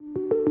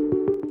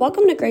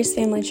Welcome to Grace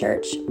Family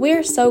Church. We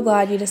are so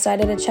glad you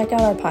decided to check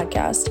out our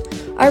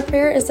podcast. Our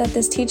prayer is that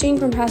this teaching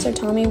from Pastor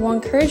Tommy will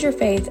encourage your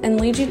faith and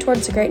lead you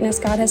towards the greatness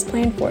God has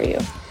planned for you.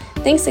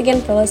 Thanks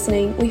again for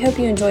listening. We hope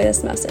you enjoy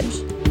this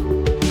message.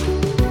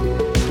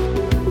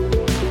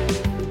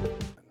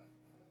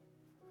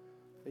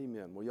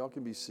 Amen. Well, y'all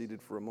can be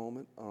seated for a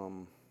moment.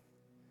 I'm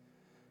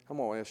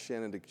going to ask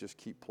Shannon to just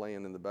keep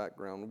playing in the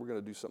background. We're going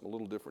to do something a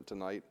little different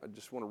tonight. I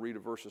just want to read a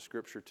verse of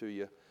Scripture to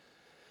you,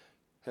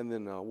 and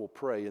then we'll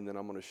pray, and then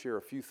I'm going to share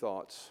a few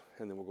thoughts,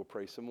 and then we'll go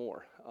pray some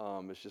more.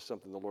 It's just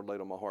something the Lord laid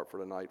on my heart for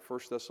tonight. 1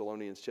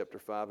 Thessalonians chapter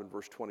 5 and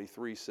verse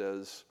 23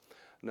 says,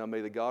 "Now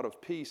may the God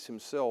of peace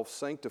himself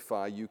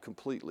sanctify you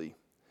completely,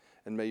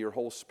 and may your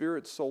whole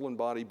spirit, soul, and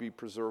body be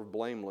preserved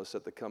blameless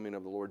at the coming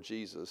of the Lord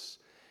Jesus.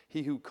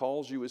 He who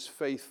calls you is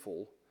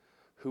faithful,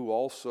 who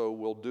also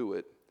will do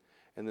it."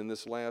 And then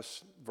this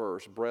last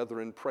verse,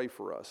 "Brethren, pray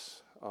for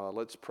us."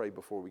 Let's pray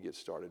before we get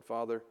started.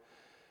 Father,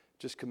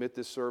 just commit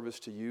this service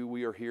to you.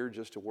 We are here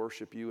just to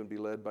worship you and be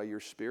led by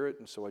your Spirit.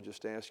 And so I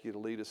just ask you to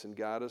lead us and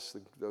guide us,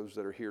 those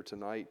that are here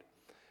tonight,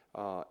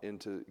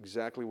 into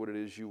exactly what it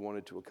is you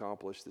wanted to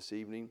accomplish this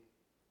evening.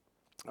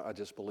 I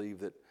just believe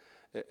that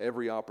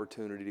every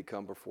opportunity to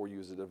come before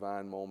you is a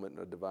divine moment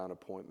and a divine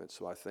appointment.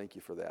 So I thank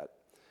you for that.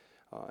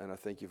 And I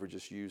thank you for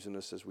just using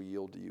us as we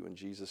yield to you in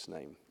Jesus'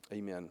 name.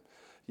 Amen.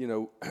 You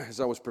know, as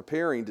I was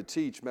preparing to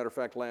teach, matter of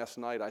fact, last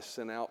night I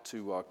sent out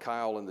to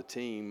Kyle and the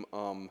team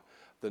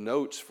the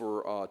notes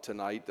for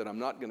tonight that I'm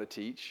not going to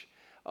teach.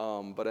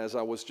 But as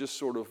I was just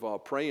sort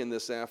of praying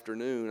this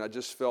afternoon, I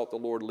just felt the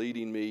Lord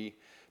leading me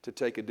to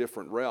take a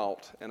different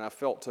route. And I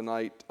felt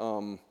tonight,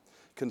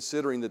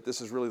 considering that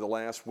this is really the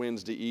last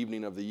Wednesday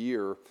evening of the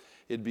year,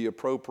 it'd be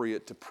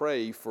appropriate to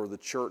pray for the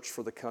church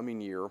for the coming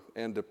year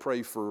and to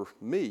pray for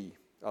me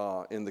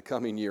in the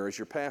coming year as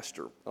your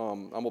pastor.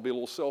 I'm going to be a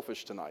little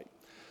selfish tonight.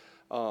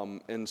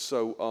 And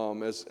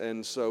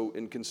so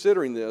in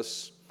considering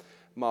this,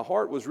 my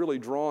heart was really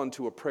drawn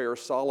to a prayer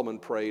Solomon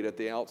prayed at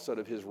the outset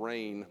of his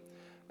reign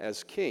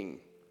as king.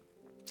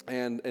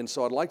 And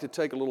so I'd like to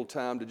take a little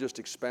time to just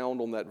expound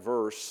on that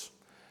verse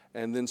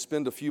and then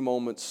spend a few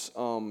moments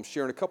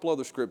sharing a couple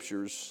other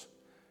scriptures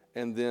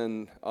and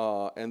then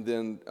for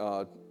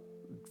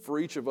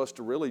each of us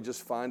to really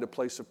just find a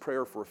place of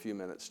prayer for a few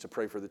minutes, to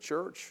pray for the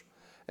church,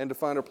 and to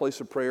find a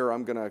place of prayer.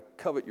 I'm going to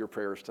covet your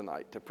prayers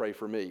tonight to pray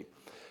for me.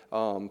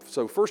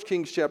 So 1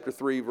 Kings chapter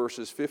 3,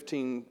 verses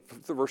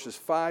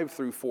 5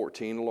 through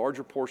 14, a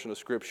larger portion of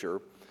Scripture.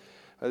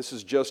 This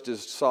is just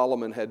as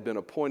Solomon had been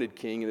appointed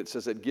king, and it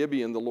says, "At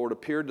Gibeon the Lord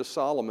appeared to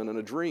Solomon in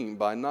a dream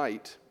by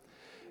night,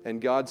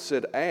 and God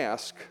said,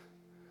 'Ask,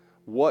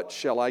 what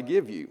shall I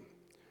give you?'"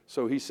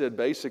 So he said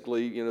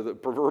basically, the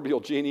proverbial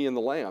genie in the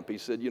lamp. He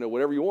said,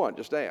 whatever you want,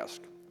 just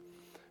ask.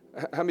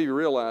 How many of you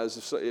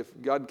realize if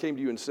God came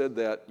to you and said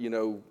that,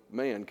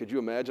 man, could you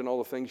imagine all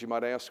the things you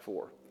might ask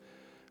for?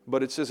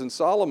 But it says, "And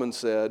Solomon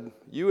said,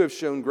 'You have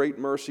shown great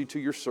mercy to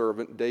your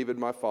servant, David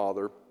my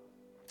father,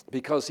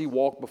 because he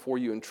walked before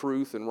you in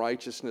truth and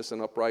righteousness and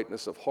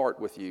uprightness of heart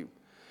with you.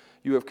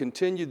 You have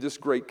continued this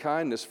great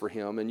kindness for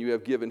him, and you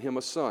have given him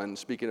a son,'"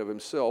 speaking of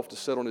himself, "'to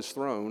sit on his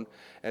throne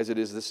as it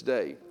is this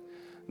day.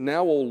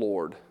 Now, O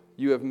Lord,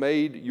 you have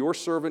made your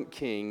servant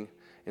king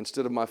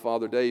instead of my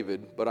father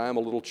David, but I am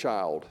a little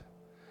child.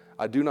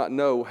 I do not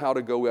know how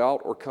to go out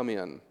or come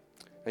in.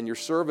 And your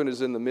servant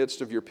is in the midst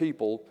of your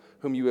people,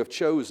 whom you have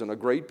chosen, a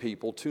great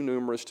people, too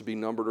numerous to be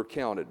numbered or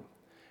counted.'"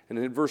 And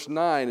in verse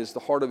 9 is the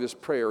heart of his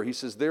prayer. He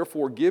says,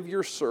 "Therefore give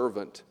your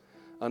servant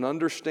an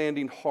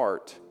understanding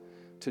heart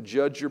to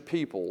judge your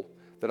people,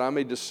 that I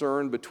may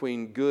discern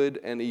between good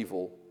and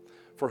evil.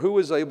 For who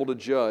is able to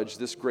judge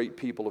this great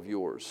people of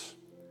yours?"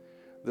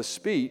 The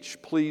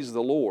speech pleased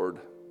the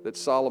Lord that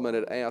Solomon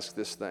had asked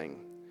this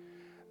thing.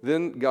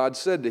 Then God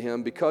said to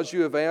him, "Because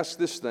you have asked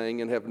this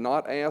thing and have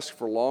not asked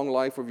for long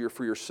life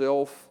for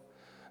yourself,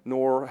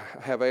 nor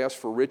have asked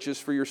for riches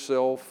for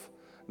yourself,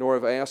 nor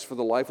have asked for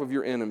the life of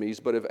your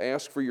enemies, but have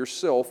asked for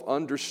yourself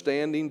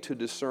understanding to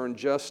discern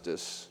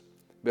justice,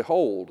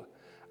 behold,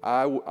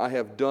 I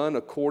have done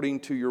according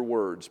to your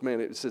words."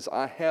 Man, it says,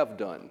 "I have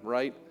done,"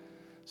 right?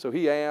 So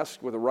he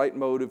asked with a right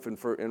motive and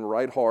a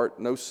right heart,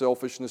 no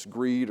selfishness,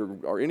 greed,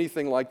 or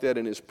anything like that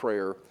in his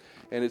prayer.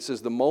 And it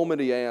says the moment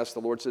he asked,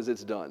 the Lord says,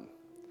 "It's done."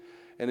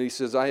 And he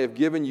says, I have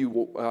given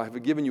you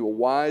a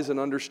wise and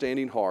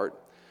understanding heart,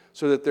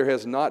 so that there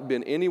has not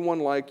been anyone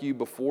like you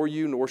before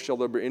you, nor shall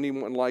there be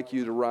anyone like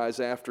you to rise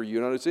after you."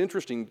 Now, it's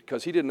interesting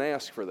because he didn't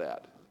ask for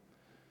that.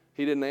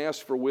 He didn't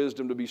ask for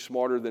wisdom to be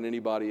smarter than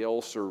anybody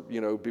else or,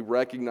 be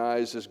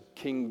recognized as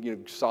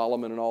King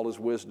Solomon and all his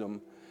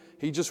wisdom.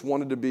 He just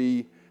wanted to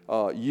be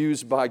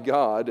used by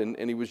God,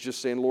 and he was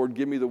just saying, "Lord,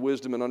 give me the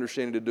wisdom and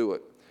understanding to do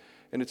it."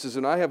 And it says,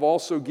 "And I have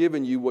also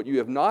given you what you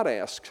have not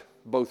asked,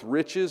 both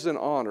riches and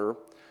honor,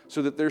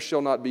 so that there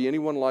shall not be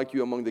anyone like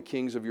you among the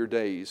kings of your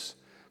days.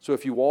 So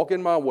if you walk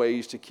in my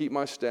ways to keep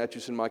my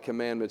statutes and my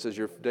commandments as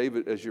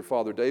your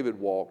father David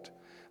walked,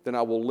 then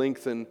I will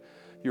lengthen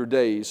your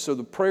days. So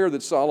the prayer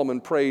that Solomon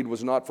prayed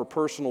was not for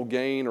personal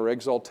gain or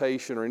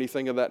exaltation or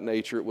anything of that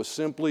nature. It was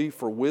simply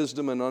for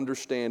wisdom and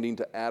understanding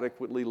to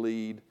adequately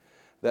lead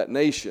that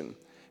nation.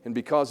 And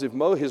because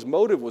his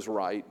motive was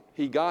right,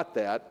 he got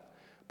that,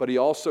 but he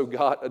also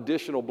got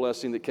additional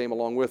blessing that came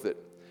along with it.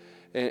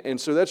 And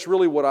so that's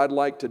really what I'd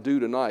like to do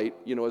tonight.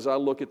 You know, as I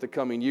look at the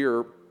coming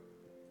year,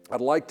 I'd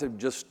like to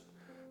just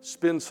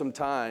spend some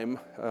time,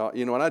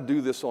 and I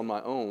do this on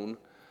my own,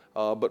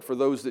 but for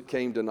those that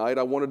came tonight,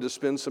 I wanted to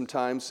spend some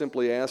time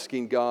simply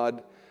asking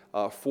God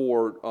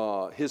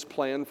for His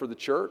plan for the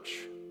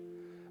church,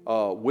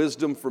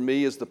 wisdom for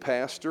me as the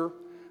pastor,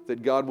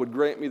 that God would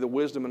grant me the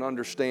wisdom and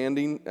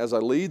understanding as I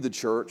lead the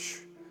church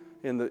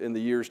in the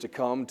years to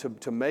come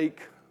to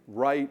make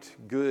right,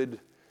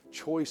 good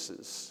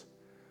choices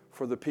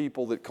for the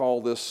people that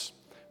call this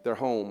their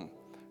home.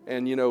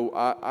 And,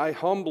 I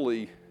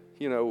humbly,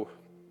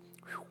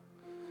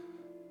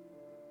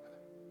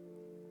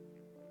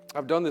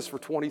 I've done this for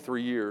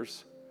 23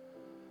 years.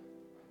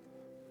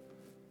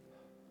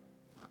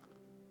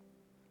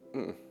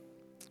 And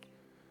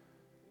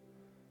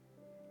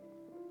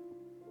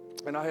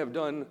I have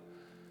done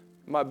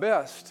my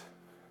best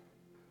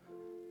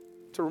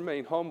to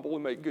remain humble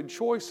and make good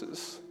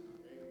choices.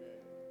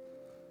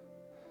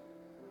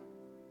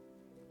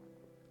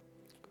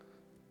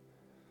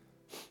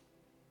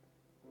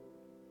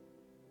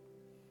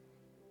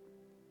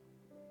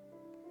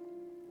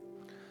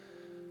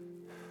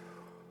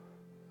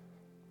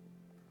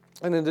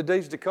 And in the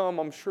days to come,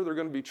 I'm sure there are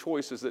going to be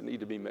choices that need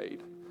to be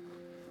made.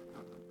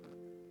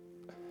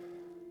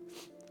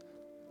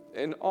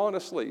 And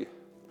honestly,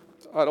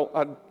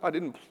 I'm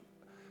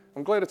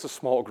glad it's a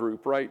small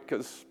group, right?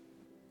 Because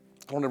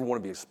I don't ever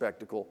want to be a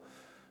spectacle.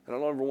 And I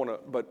don't ever want to,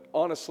 but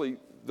honestly,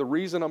 the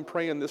reason I'm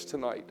praying this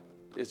tonight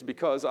is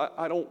because I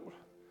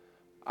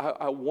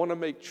want to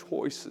make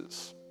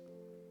choices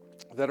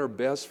that are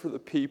best for the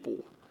people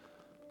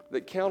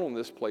that count on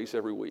this place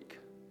every week,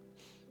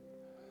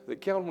 that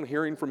count on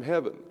hearing from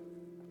heaven.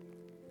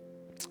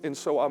 And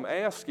so I'm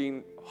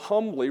asking,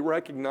 humbly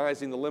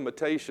recognizing the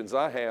limitations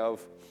I have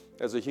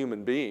as a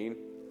human being.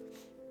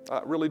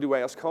 I really do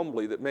ask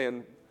humbly that,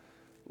 man,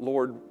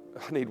 Lord,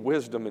 I need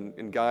wisdom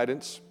and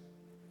guidance.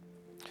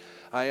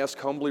 I ask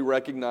humbly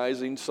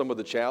recognizing some of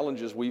the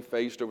challenges we've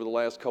faced over the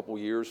last couple of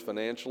years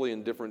financially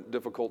and different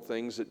difficult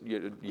things that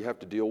you have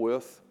to deal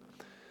with.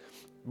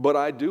 But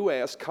I do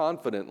ask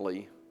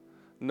confidently,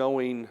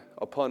 knowing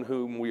upon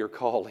whom we are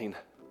calling.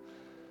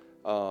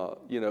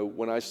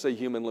 When I say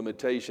human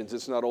limitations,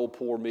 it's not, oh,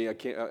 poor me,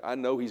 I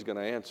know He's going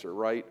to answer,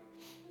 right?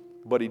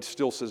 But He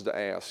still says to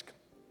ask.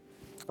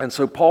 And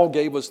so Paul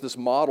gave us this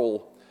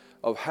model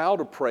of how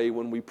to pray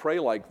when we pray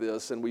like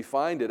this, and we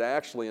find it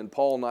actually in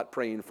Paul not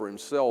praying for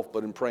himself,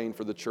 but in praying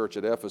for the church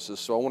at Ephesus.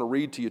 So I want to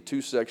read to you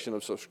two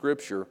sections of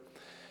Scripture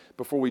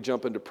before we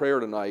jump into prayer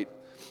tonight.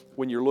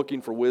 When you're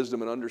looking for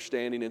wisdom and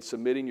understanding and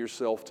submitting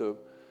yourself to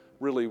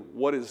really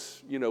what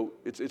is,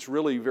 it's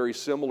really very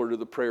similar to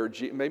the prayer,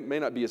 may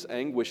not be as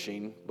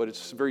anguishing, but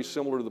it's very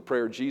similar to the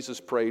prayer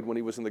Jesus prayed when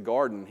He was in the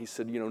garden. He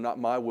said, not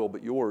my will,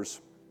 but yours.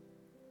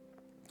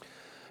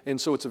 And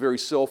so it's a very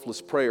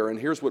selfless prayer. And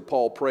here's what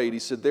Paul prayed. He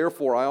said,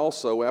 therefore I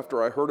also,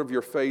 after I heard of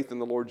your faith in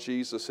the Lord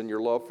Jesus and your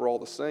love for all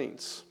the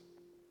saints,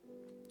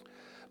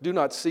 do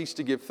not cease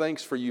to give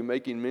thanks for you,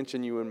 making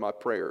mention of you in my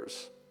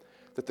prayers,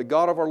 that the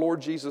God of our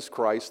Lord Jesus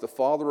Christ, the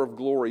Father of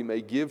glory,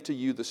 may give to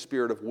you the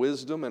spirit of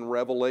wisdom and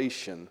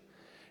revelation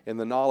in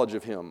the knowledge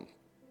of Him,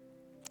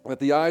 that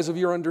the eyes of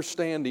your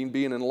understanding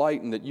being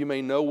enlightened, that you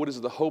may know what is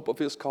the hope of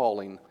His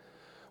calling,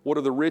 what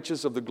are the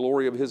riches of the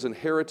glory of His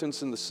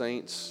inheritance in the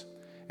saints,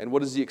 and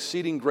what is the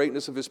exceeding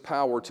greatness of His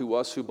power to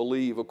us who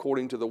believe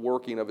according to the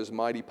working of His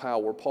mighty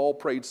power. Paul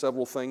prayed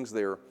several things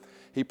there.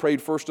 He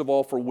prayed first of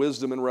all for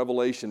wisdom and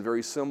revelation,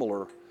 very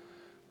similar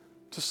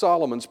to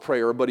Solomon's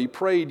prayer, but he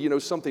prayed,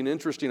 something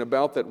interesting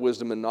about that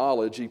wisdom and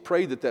knowledge. He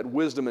prayed that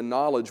wisdom and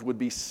knowledge would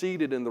be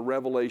seated in the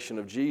revelation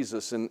of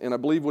Jesus. And I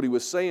believe what he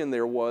was saying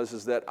there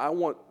is that I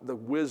want the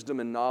wisdom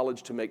and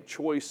knowledge to make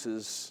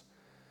choices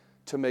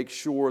to make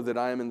sure that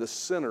I am in the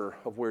center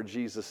of where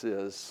Jesus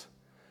is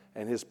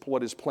and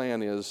what His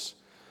plan is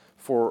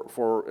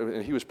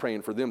and he was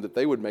praying for them that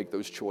they would make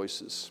those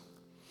choices.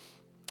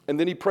 And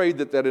then he prayed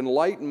that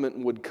enlightenment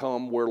would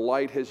come where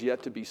light has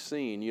yet to be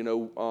seen.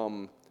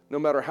 No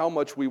matter how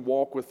much we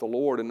walk with the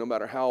Lord and no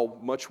matter how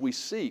much we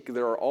seek,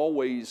 there are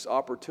always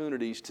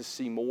opportunities to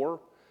see more,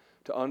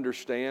 to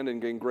understand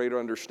and gain greater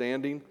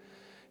understanding.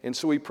 And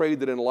so he prayed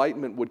that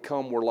enlightenment would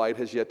come where light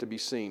has yet to be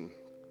seen.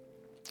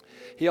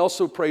 He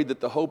also prayed that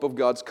the hope of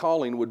God's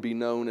calling would be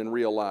known and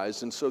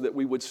realized, and so that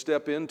we would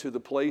step into the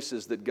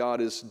places that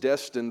God is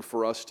destined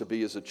for us to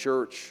be as a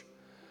church.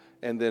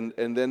 And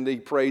then he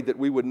prayed that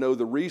we would know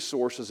the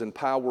resources and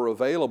power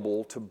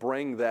available to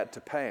bring that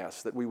to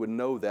pass, that we would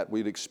know that,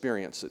 we'd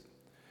experience it.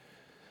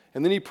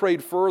 And then he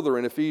prayed further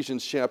in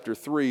Ephesians chapter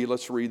 3.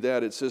 Let's read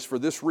that. It says, for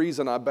this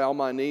reason I bow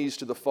my knees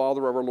to the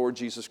Father of our Lord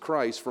Jesus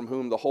Christ, from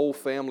whom the whole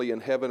family in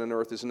heaven and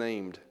earth is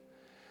named,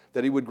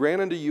 that He would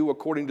grant unto you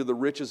according to the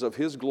riches of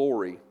His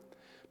glory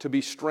to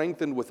be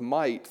strengthened with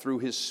might through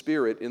His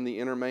Spirit in the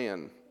inner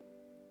man,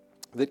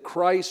 that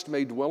Christ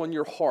may dwell in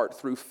your heart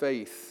through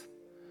faith,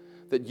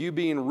 that you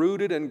being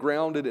rooted and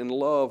grounded in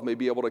love may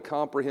be able to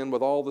comprehend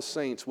with all the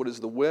saints what is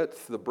the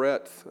width, the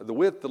breadth, the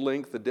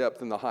length, the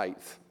depth, and the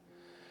height,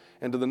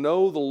 and to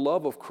know the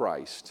love of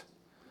Christ,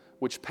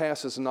 which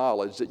passes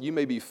knowledge, that you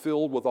may be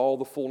filled with all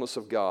the fullness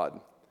of God.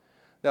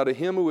 Now to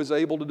Him who is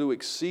able to do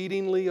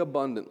exceedingly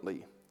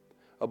abundantly,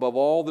 above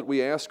all that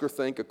we ask or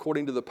think,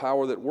 according to the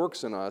power that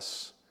works in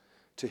us,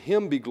 to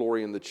Him be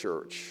glory in the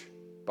church,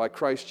 by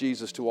Christ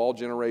Jesus, to all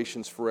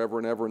generations forever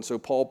and ever. And so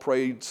Paul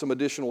prayed some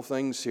additional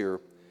things here.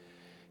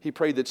 He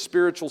prayed that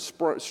spiritual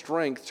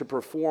strength to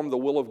perform the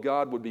will of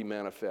God would be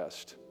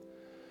manifest.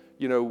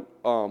 You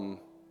know,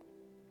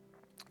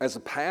 as a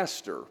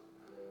pastor,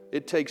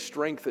 it takes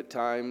strength at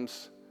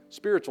times,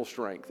 spiritual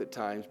strength at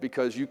times,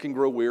 because you can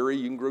grow weary,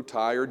 you can grow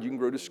tired, you can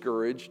grow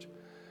discouraged.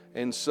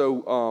 And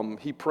so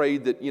he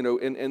prayed that, you know,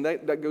 and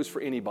that goes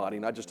for anybody,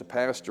 not just a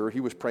pastor.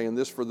 He was praying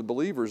this for the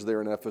believers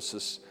there in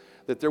Ephesus,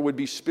 that there would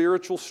be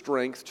spiritual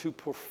strength to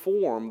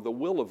perform the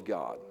will of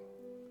God,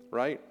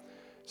 right?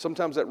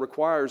 Sometimes that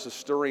requires a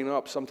stirring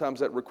up.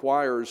 Sometimes that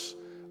requires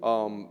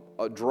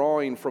a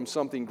drawing from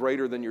something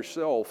greater than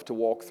yourself to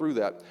walk through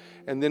that.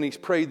 And then he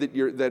prayed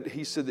that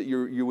he said that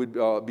you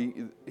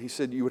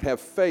would have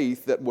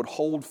faith that would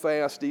hold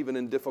fast even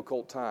in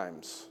difficult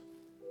times.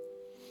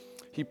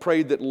 He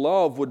prayed that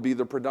love would be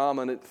the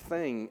predominant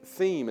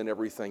theme in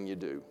everything you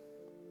do.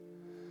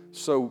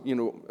 So, you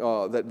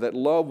know, that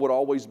love would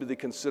always be the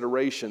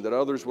consideration, that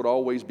others would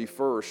always be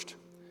first.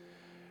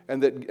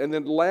 And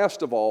then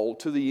last of all,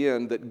 to the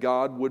end, that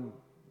God would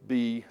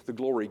be the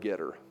glory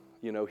getter.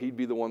 You know, He'd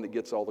be the one that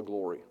gets all the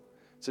glory.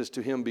 It says,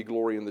 to Him be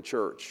glory in the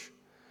church.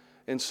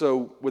 And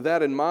so with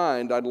that in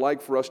mind, I'd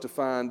like for us to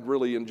find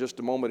really in just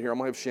a moment here, I'm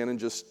going to have Shannon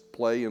just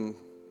play, and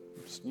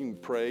you can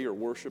pray or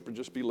worship or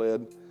just be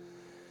led.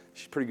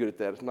 She's pretty good at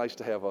that. It's nice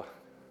to have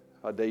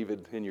a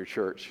David in your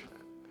church.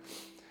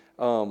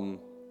 And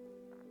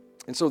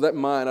so that in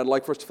mind, I'd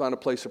like for us to find a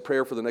place of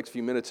prayer for the next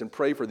few minutes and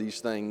pray for these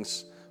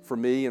things for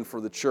me and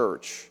for the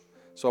church.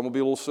 So I'm going to be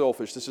a little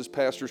selfish. This is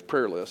Pastor's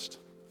prayer list.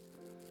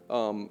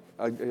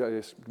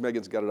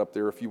 Megan's got it up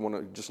there if you want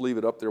to just leave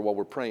it up there while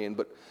we're praying.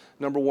 But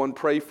number one,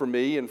 pray for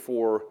me and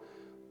for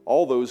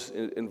all those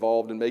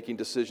involved in making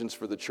decisions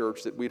for the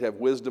church, that we'd have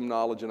wisdom,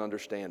 knowledge, and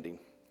understanding.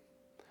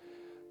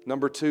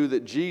 Number two,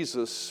 that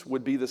Jesus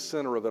would be the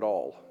center of it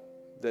all,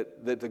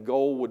 that the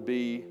goal would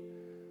be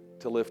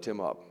to lift Him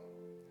up.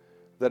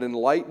 That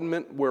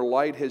enlightenment where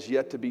light has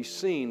yet to be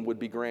seen would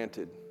be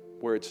granted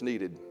where it's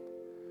needed.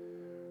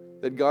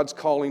 That God's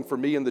calling for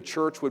me and the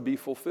church would be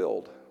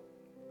fulfilled.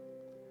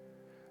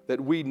 That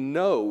we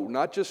know,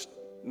 not just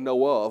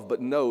know of, but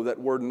know, that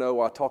word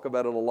know, I talk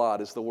about it a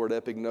lot, is the word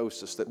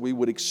epignosis, that we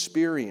would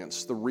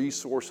experience the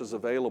resources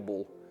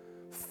available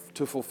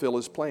to fulfill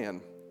His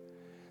plan.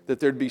 That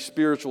there'd be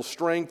spiritual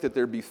strength, that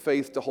there'd be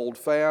faith to hold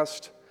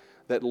fast,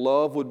 that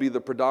love would be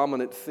the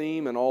predominant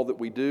theme in all that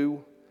we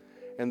do,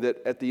 and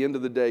that at the end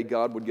of the day,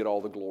 God would get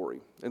all the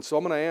glory. And so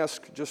I'm going to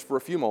ask just for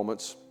a few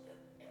moments.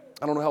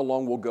 I don't know how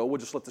long we'll go. We'll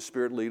just let the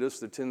Spirit lead us.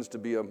 There tends to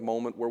be a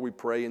moment where we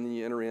pray and then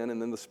you enter in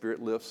and then the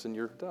Spirit lifts and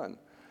you're done.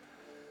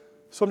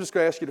 So I'm just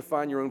going to ask you to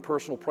find your own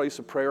personal place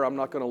of prayer. I'm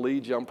not going to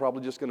lead you. I'm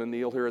probably just going to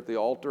kneel here at the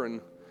altar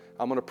and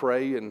I'm going to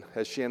pray, and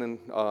as Shannon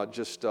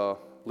just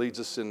leads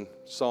us in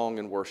song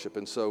and worship.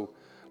 And so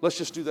let's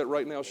just do that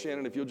right now,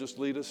 Shannon, if you'll just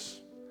lead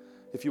us.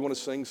 If you want to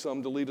sing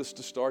some to lead us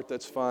to start,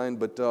 that's fine.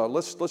 But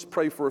let's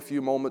pray for a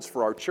few moments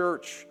for our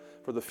church,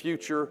 for the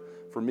future,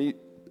 for me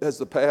as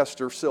the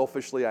pastor.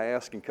 Selfishly, I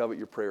ask and covet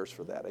your prayers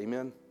for that.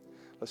 Amen?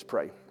 Let's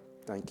pray.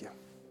 Thank you.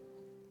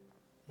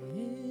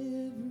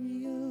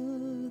 Every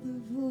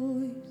other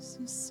voice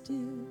is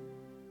still.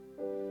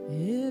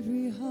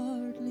 Every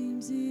heart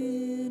leans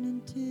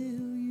in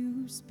until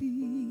you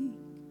speak.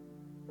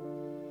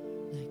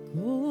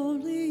 Like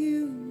only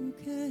you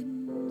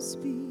can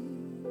speak.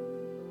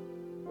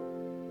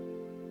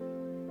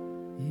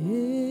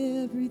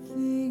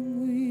 Everything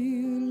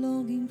we're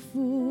longing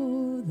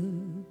for,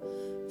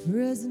 the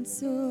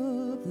presence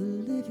of the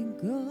living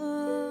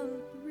God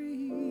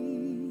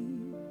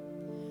breathe,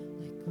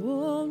 like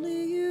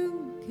only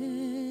you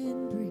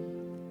can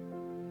breathe.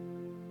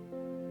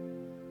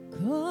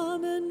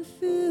 Come and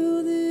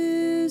fill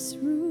this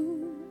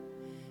room.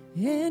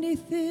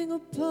 Anything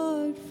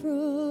apart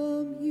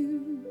from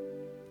you,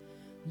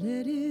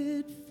 let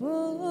it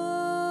fall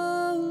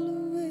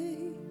away.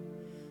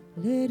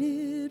 Let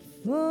it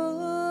fall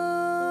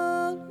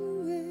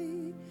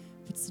away.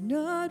 If it's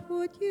not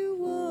what you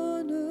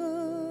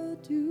wanna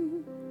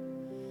do,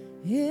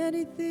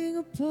 anything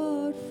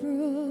apart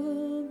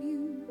from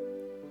you,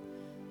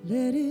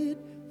 let it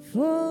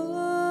fall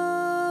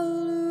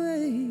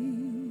away.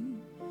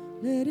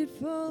 Let it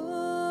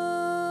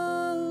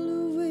fall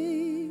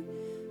away.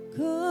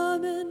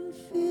 Come and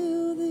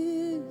fill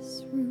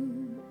this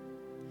room.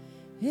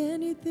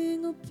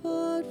 Anything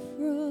apart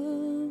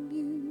from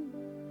you,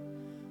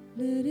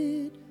 let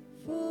it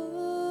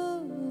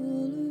fall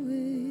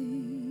away.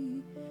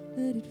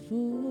 Let it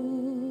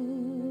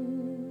fall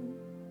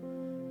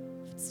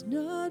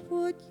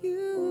what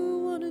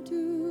you want to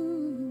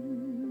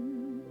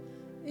do.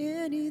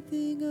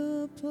 Anything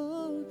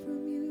apart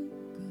from you,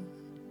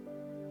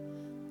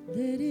 God,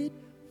 let it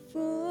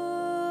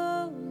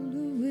fall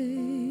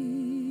away,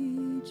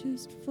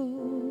 just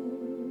fall.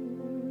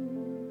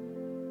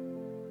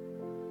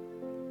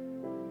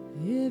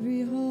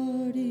 Every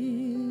heart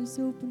is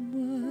open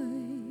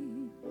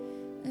wide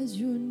as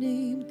your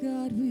name,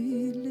 God,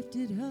 we lift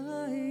it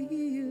high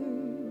here.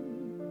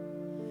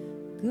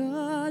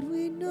 God,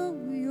 we know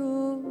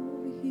you're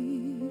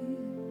here,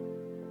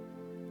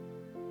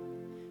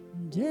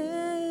 and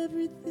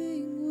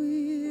everything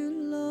we're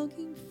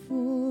longing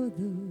for,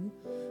 the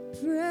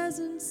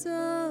presence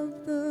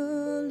of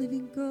the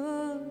living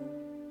God.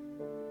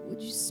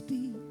 Would you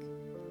speak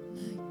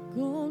like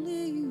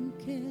only you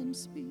can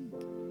speak?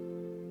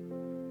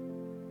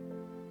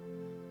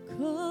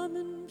 Come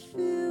and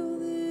fill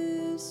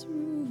this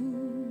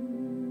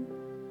room.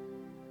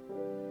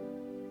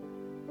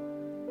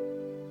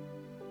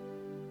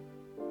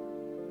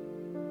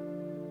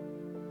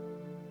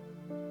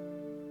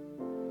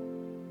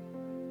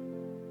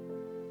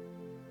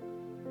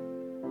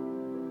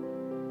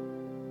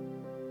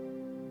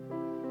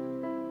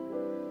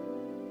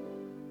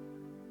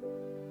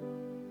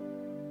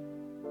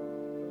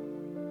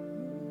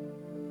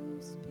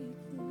 Speak,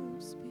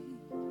 Lord, speak.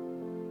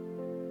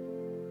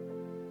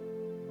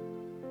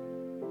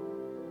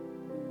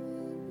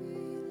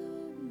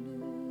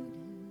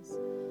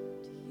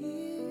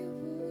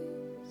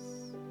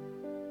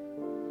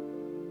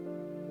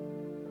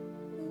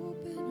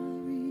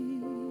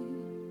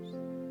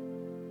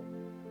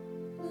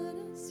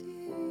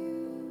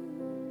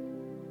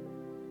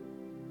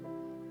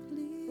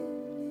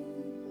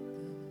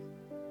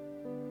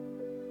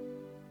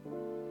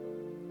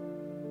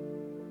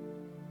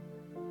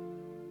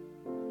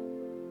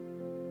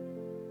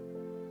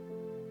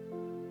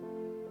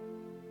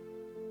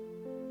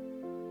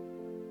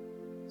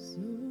 So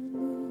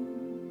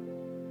move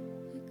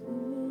like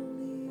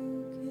only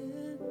you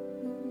can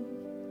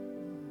move.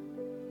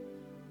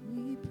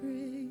 We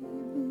pray,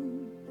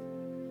 move,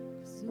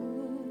 'cause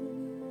all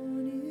we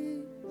want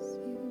is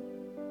you.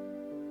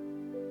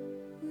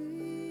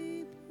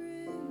 We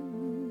pray,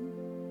 move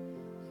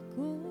like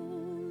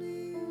only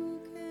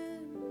you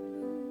can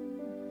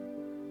move.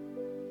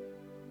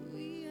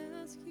 We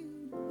ask you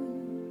to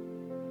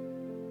move,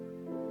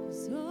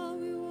 'cause all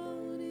we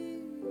want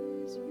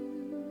is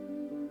you.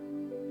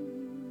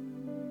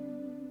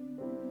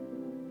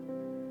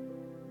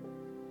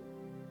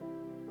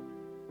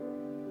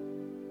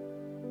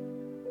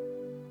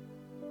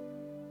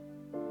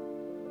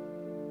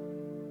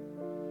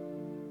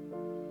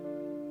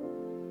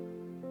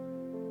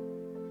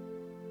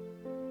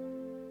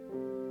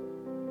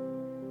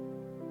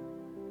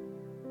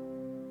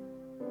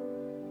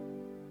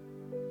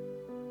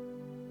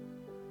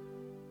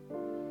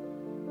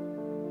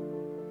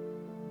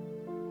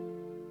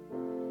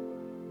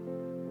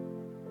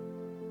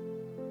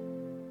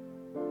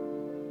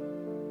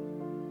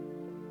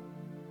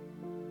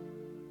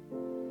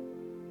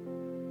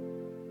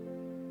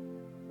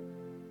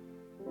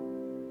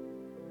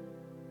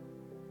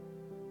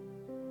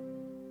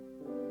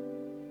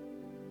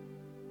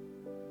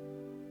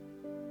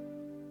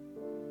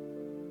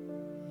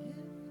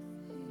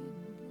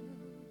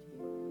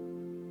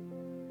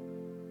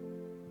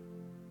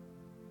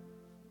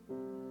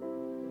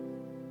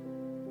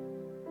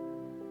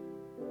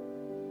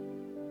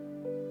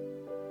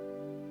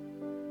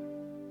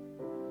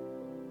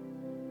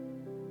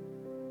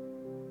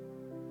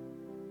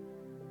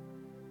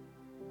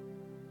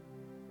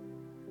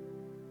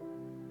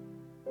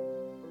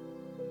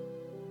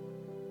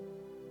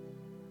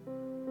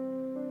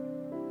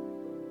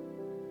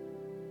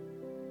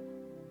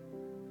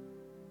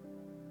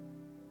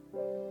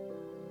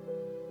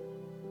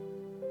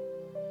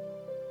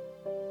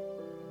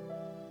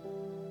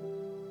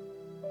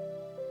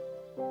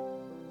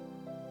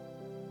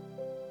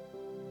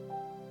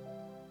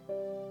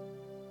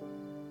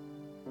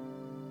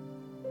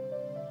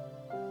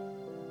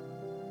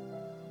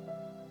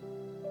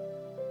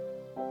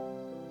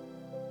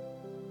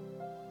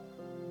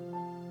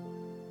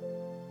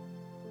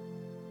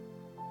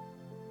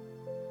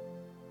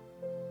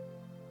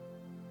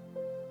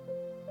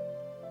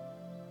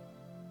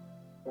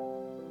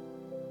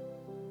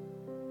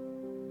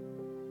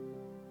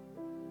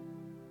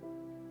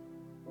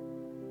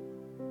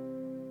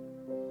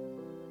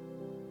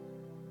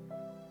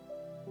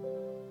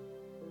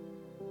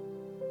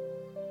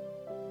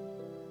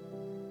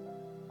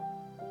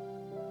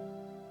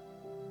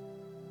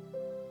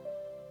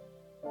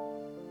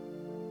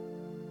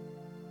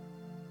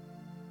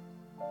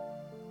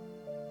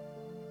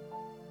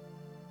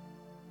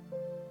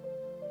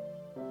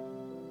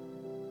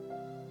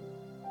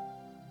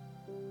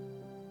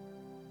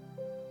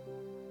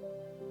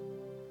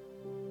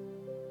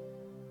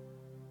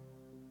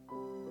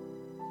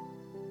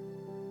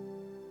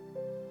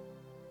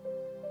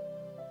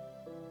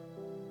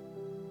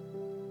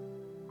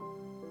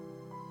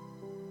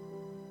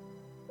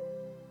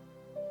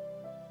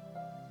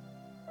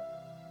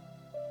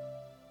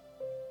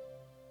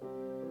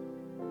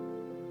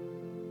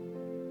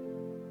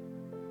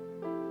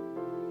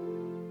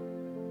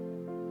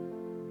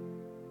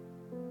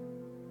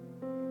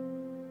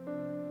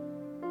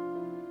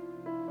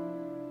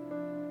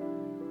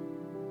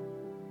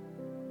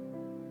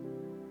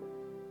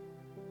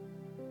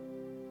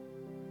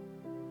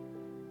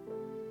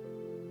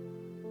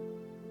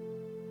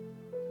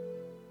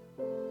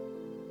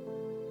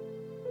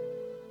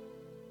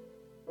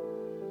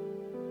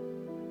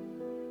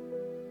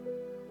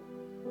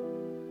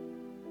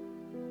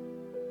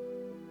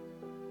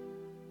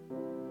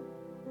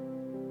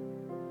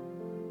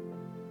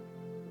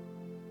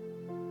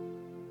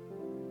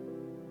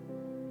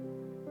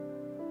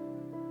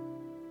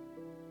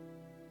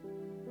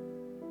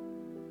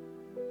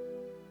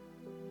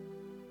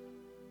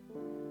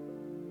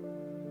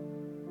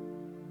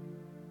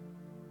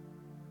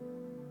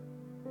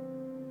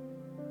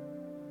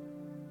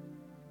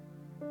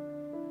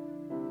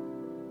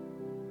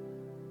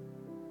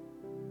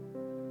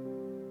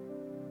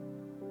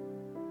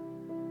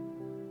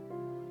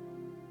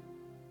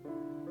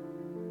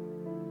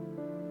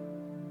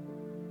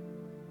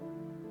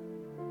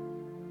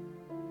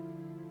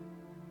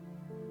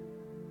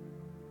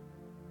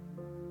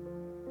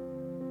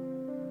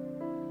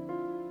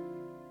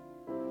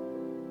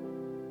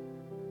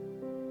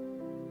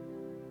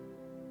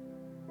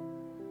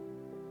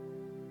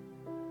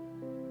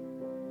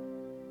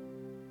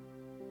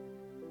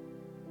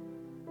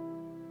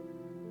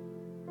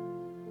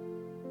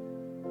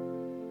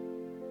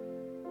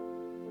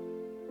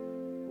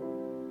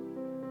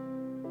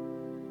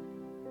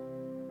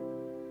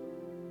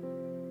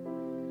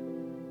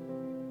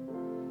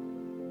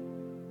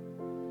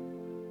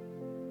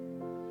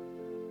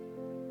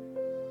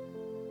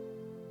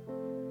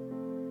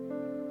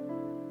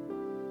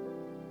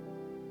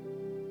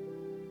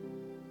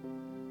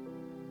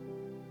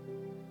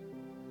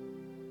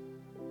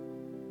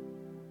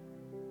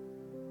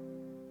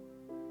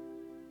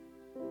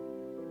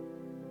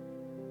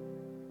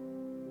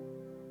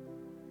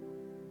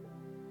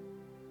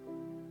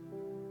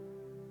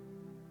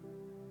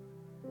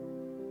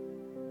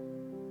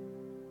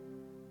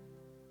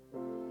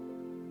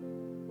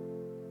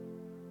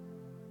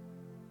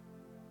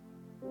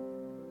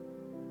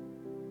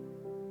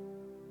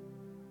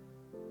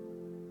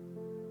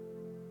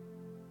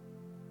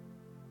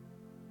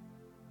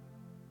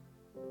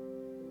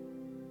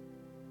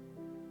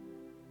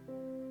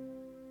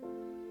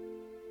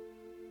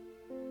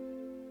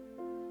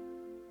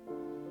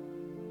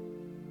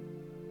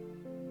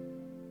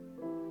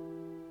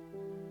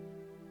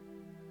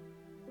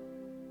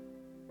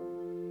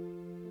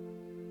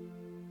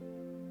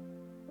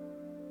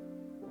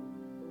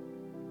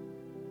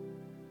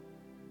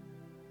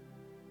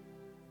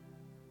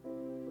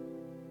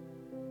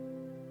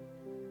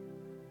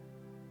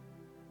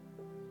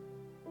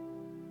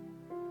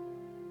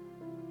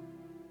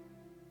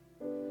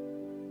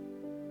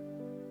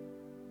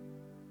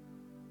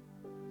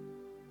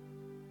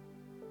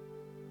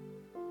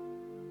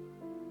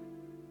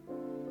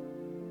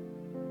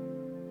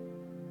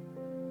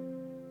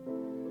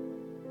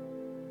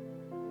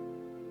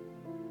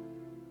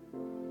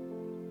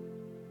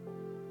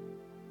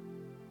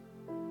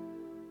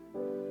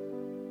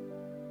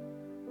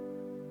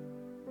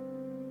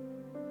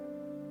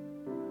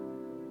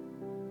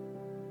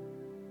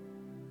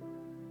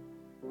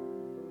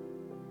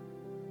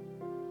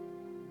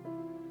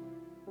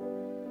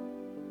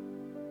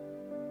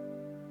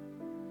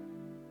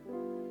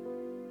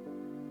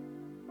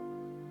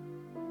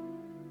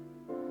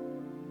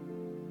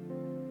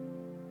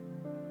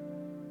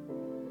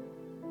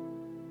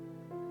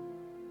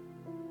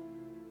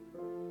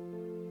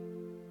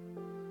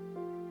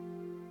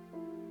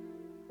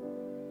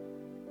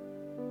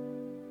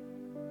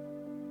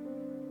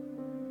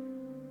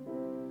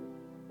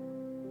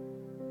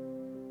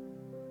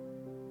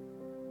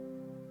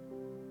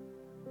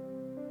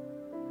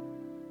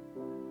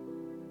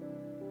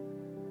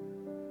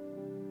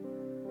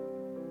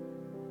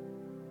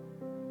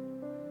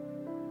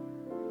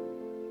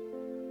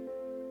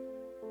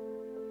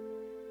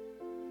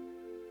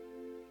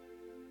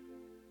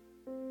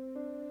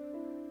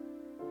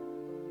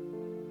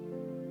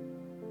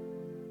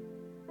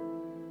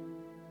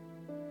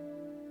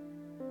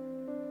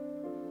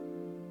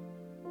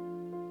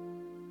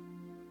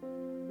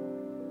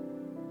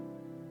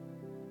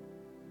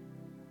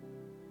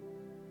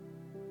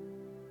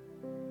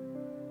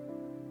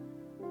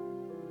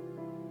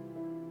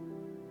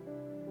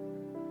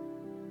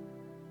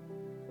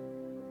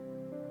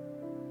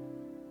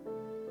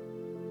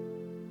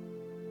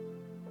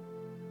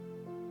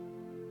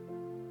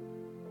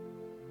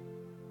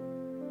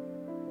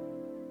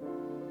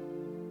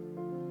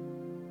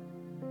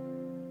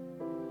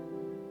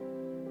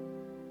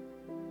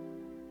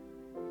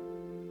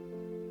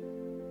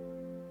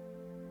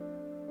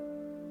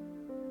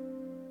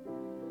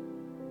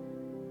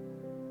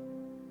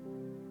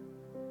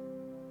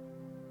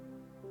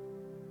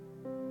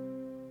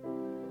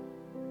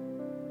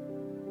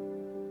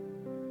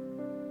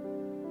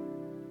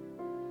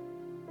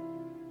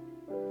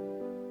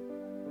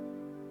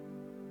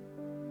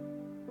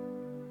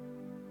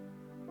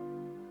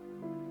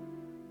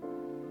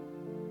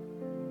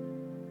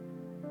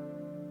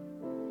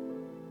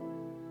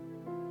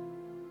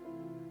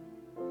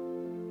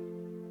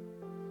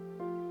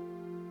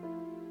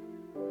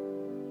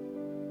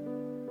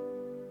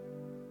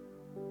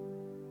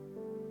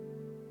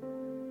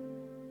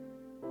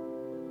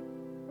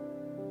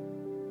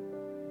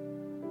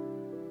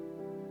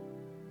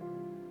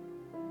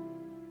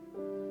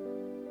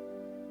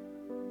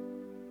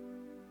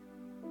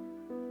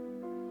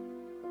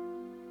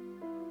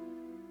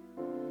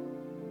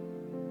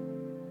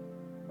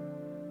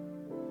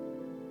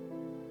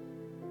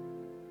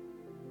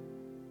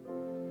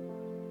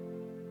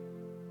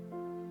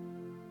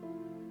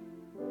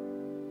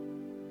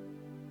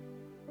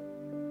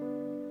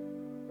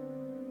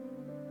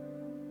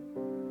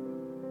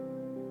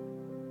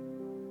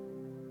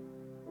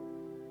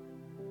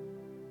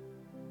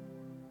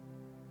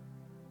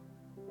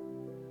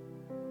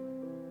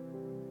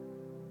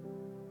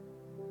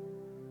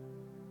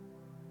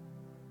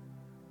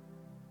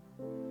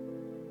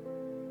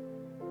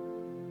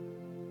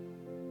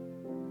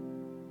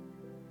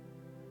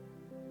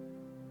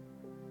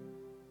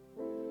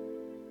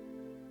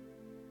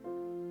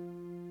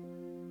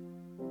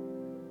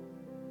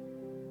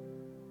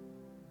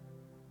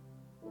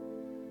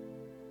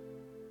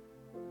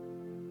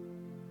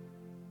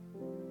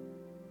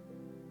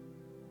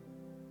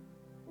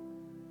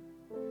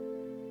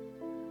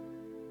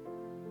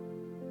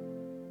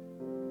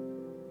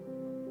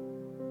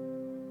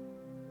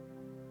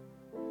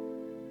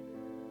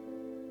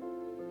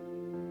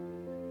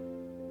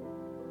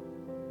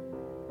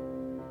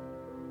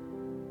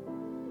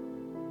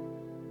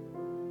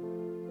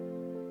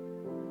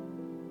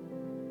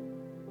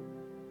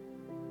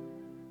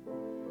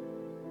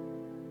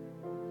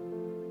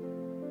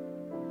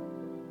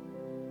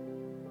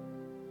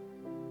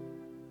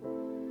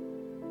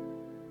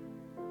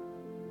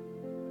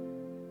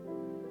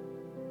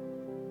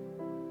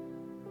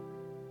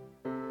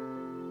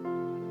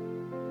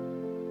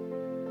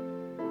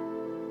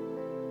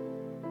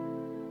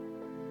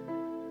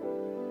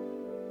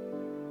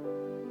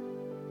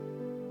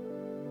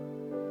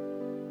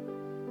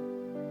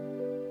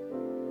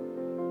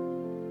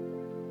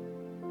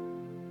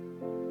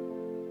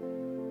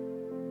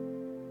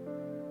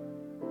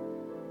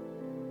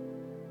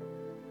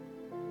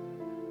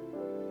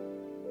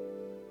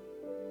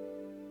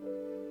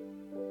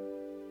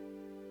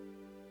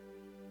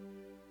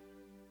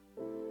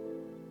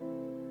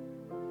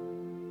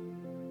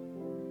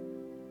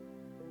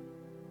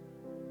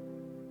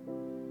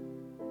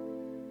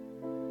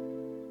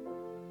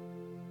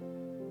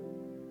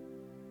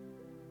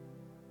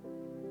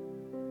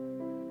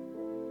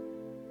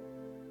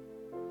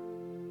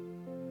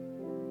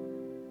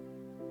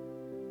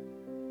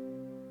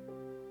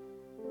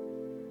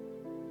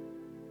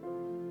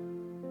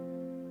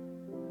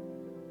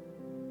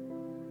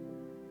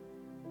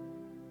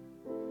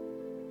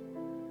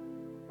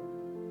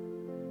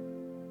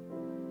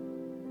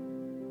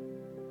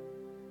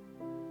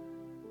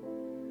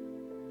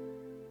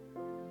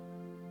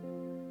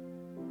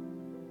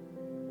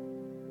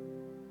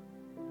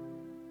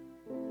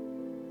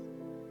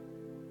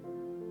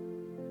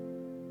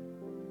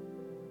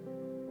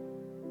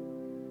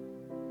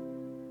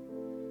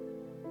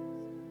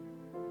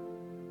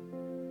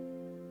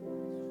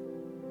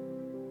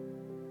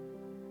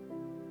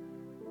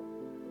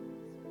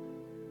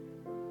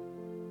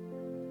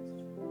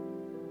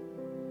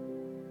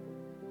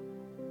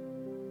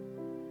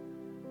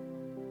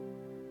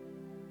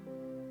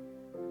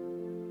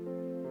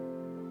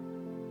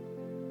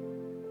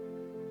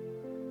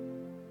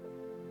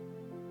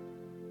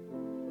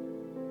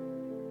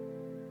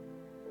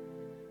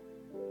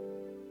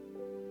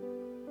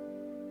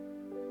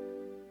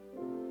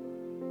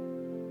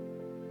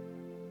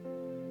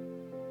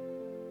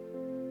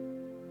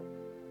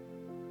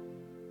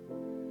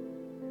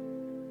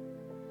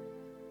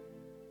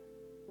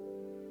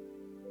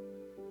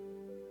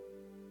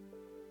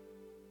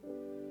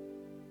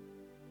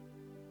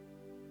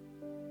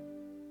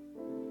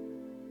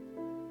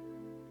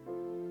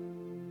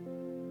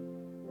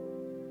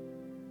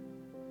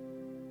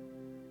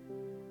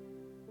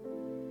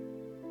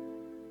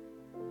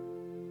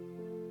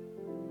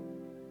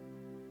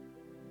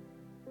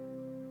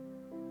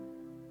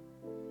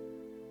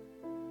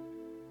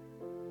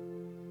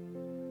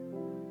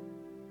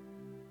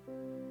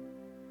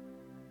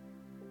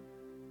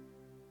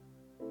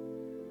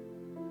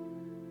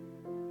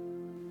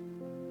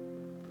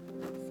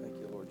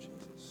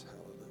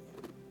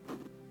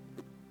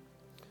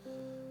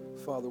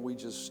 Father, we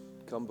just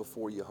come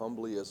before you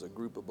humbly as a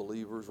group of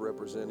believers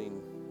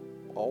representing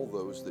all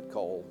those that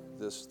call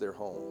this their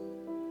home.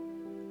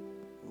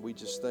 And we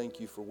just thank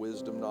you for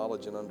wisdom,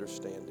 knowledge, and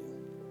understanding.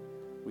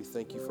 We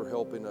thank you for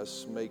helping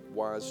us make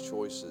wise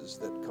choices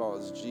that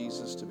cause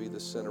Jesus to be the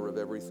center of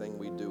everything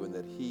we do and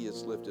that he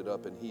is lifted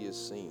up and he is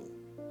seen.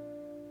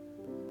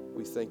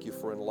 We thank you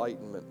for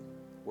enlightenment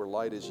where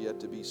light is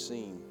yet to be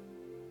seen,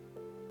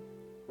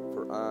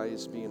 for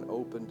eyes being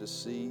open to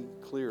see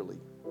clearly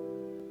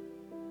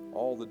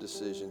all the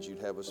decisions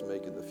you'd have us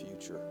make in the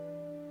future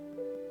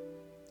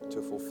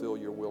to fulfill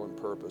your will and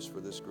purpose for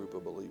this group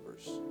of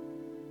believers.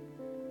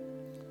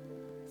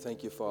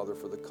 Thank you, Father,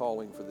 for the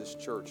calling for this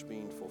church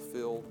being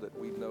fulfilled, that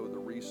we'd know the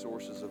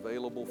resources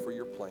available for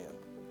your plan,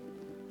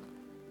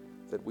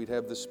 that we'd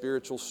have the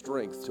spiritual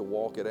strength to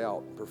walk it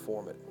out and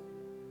perform it,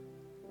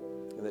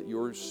 and that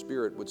your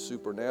Spirit would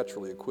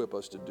supernaturally equip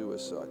us to do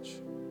as such,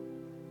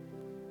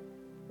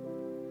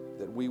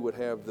 that we would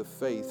have the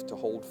faith to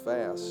hold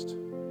fast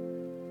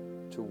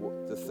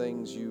to the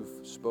things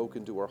you've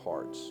spoken to our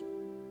hearts,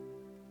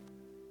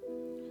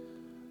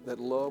 that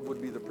love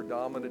would be the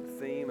predominant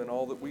theme in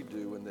all that we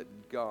do, and that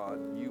God,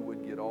 you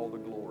would get all the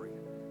glory.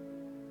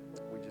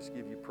 We just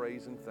give you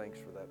praise and thanks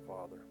for that,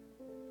 Father.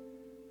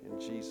 In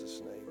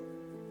Jesus' name.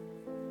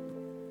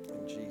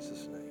 In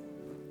Jesus' name.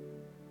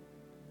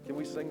 Can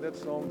we sing that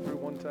song through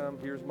one time?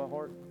 Here's my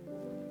heart.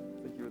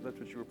 I think that's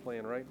what you were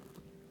playing, right?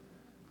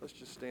 Let's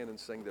just stand and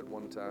sing that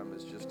one time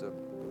as just a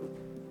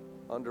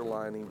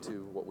underlining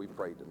to what we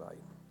prayed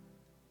tonight.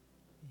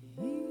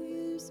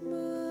 Here's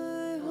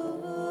my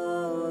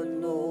heart,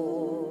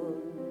 Lord.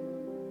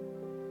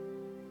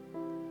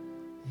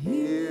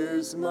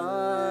 Here's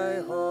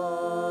my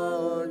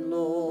heart,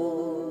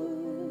 Lord.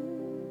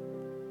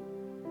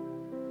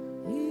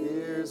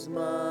 Here's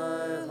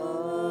my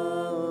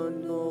heart,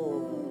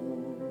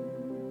 Lord.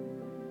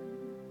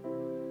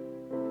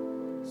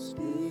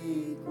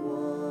 Speak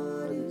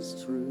what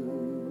is true.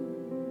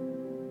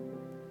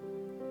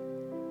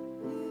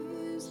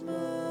 Here's my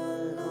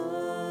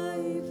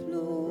life,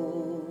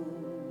 Lord.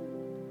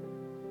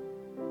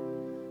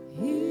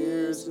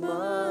 Here's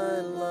my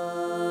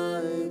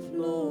life,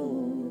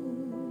 Lord.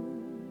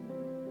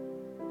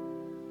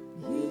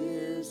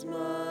 Here's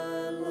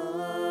my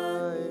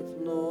life,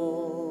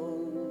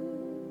 Lord.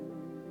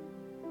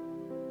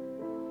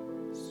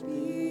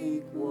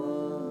 Speak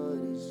what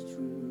is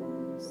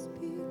true.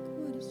 Speak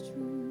what is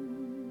true.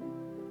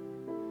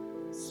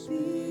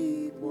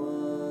 Speak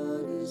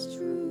what is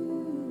true.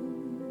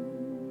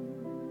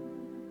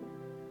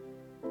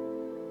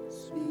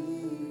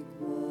 Speak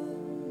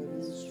what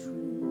is true.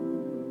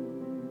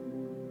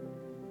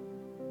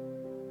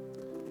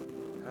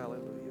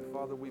 Hallelujah.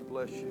 Father, we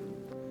bless you.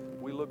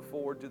 We look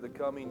forward to the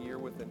coming year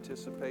with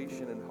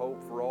anticipation and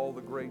hope for all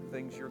the great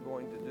things you're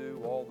going to do,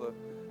 all the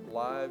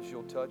lives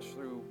you'll touch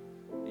through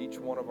each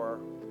one of our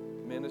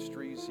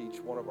ministries, each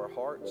one of our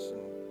hearts.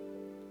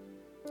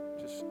 And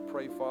just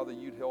pray, Father,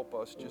 you'd help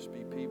us just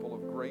be people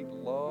of great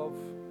love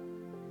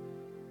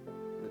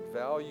that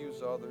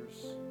values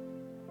others,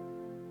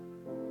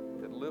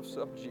 that lifts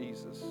up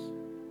Jesus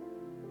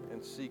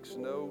and seeks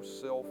no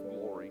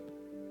self-glory,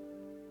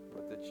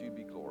 but that you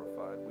be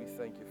glorified. We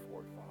thank you for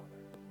it, Father.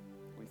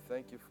 We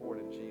thank you for it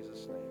in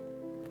Jesus' name.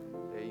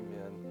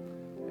 Amen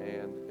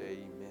and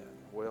amen.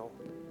 Well,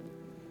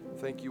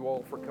 thank you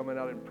all for coming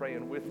out and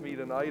praying with me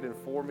tonight and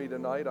for me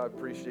tonight. I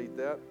appreciate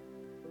that.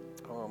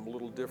 A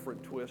little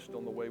different twist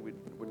on the way we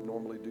would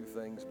normally do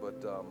things,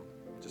 but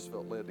just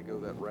felt led to go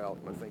that route,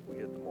 and I think we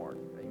hit the mark.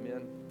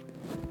 Amen.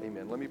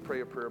 Amen. Let me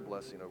pray a prayer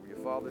blessing over you.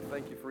 Father,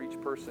 thank you for each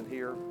person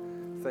here.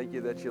 Thank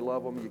you that you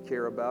love them, you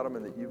care about them,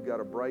 and that you've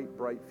got a bright,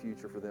 bright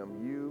future for them.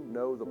 You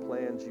know the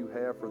plans you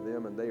have for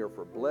them, and they are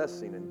for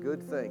blessing and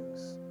good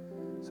things.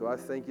 So I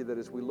thank you that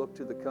as we look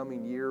to the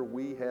coming year,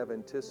 we have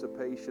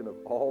anticipation of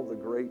all the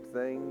great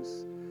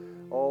things,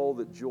 all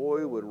the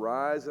joy would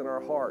rise in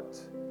our heart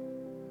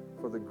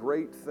for the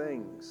great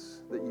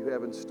things that you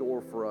have in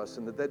store for us,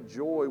 and that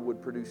joy would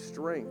produce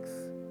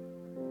strength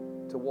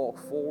to walk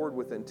forward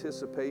with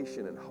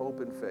anticipation and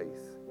hope and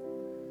faith.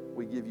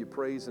 We give you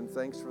praise and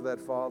thanks for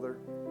that, Father.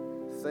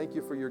 Thank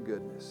you for your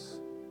goodness.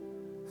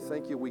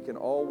 Thank you we can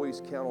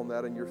always count on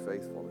that in your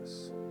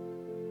faithfulness.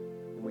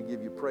 And we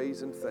give you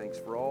praise and thanks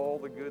for all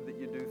the good that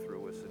you do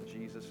through us. In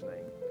Jesus'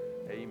 name,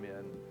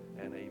 amen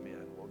and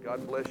amen. Well,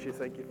 God bless you.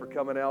 Thank you for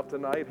coming out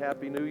tonight.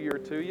 Happy New Year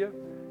to you,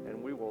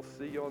 and we will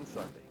see you on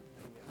Sunday.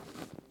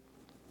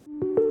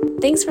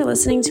 Thanks for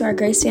listening to our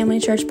Grace Family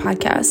Church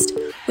podcast.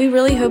 We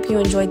really hope you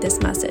enjoyed this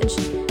message.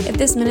 If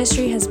this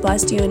ministry has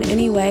blessed you in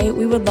any way,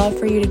 we would love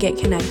for you to get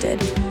connected.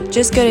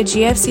 Just go to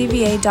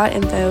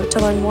gfcva.info to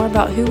learn more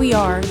about who we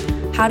are,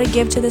 how to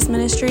give to this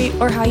ministry,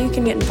 or how you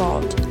can get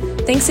involved.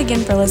 Thanks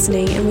again for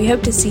listening, and we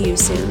hope to see you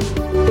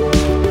soon.